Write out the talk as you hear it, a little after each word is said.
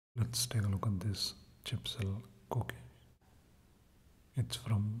Let's take a look at this Chipzel Cookie. It's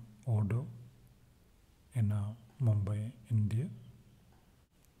from Odo in Mumbai, India.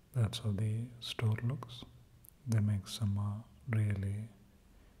 That's how the store looks. They make some really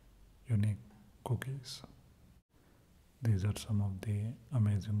unique cookies. These are some of the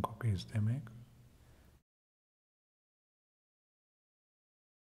amazing cookies they make.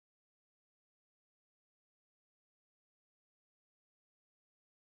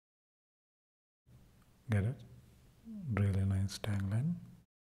 Get it? Really nice tagline.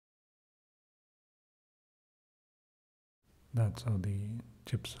 That's how the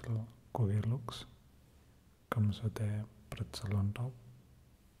Chipzel Cookie looks. Comes with a pretzel on top.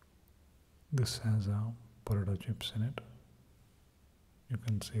 This has potato chips in it. You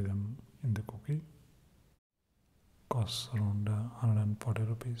can see them in the cookie. Costs around 140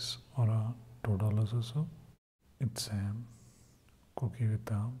 rupees or $2 or so. It's a cookie with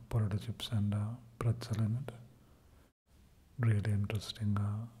potato chips and pretzel in it. Really interesting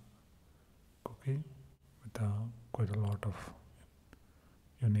cookie with quite a lot of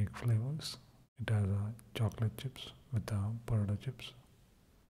unique flavors. It has chocolate chips with potato chips,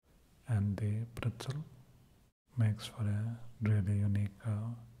 and the pretzel makes for a really unique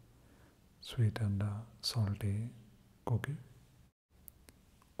sweet and salty cookie.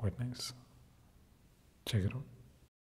 Quite nice. Check it out.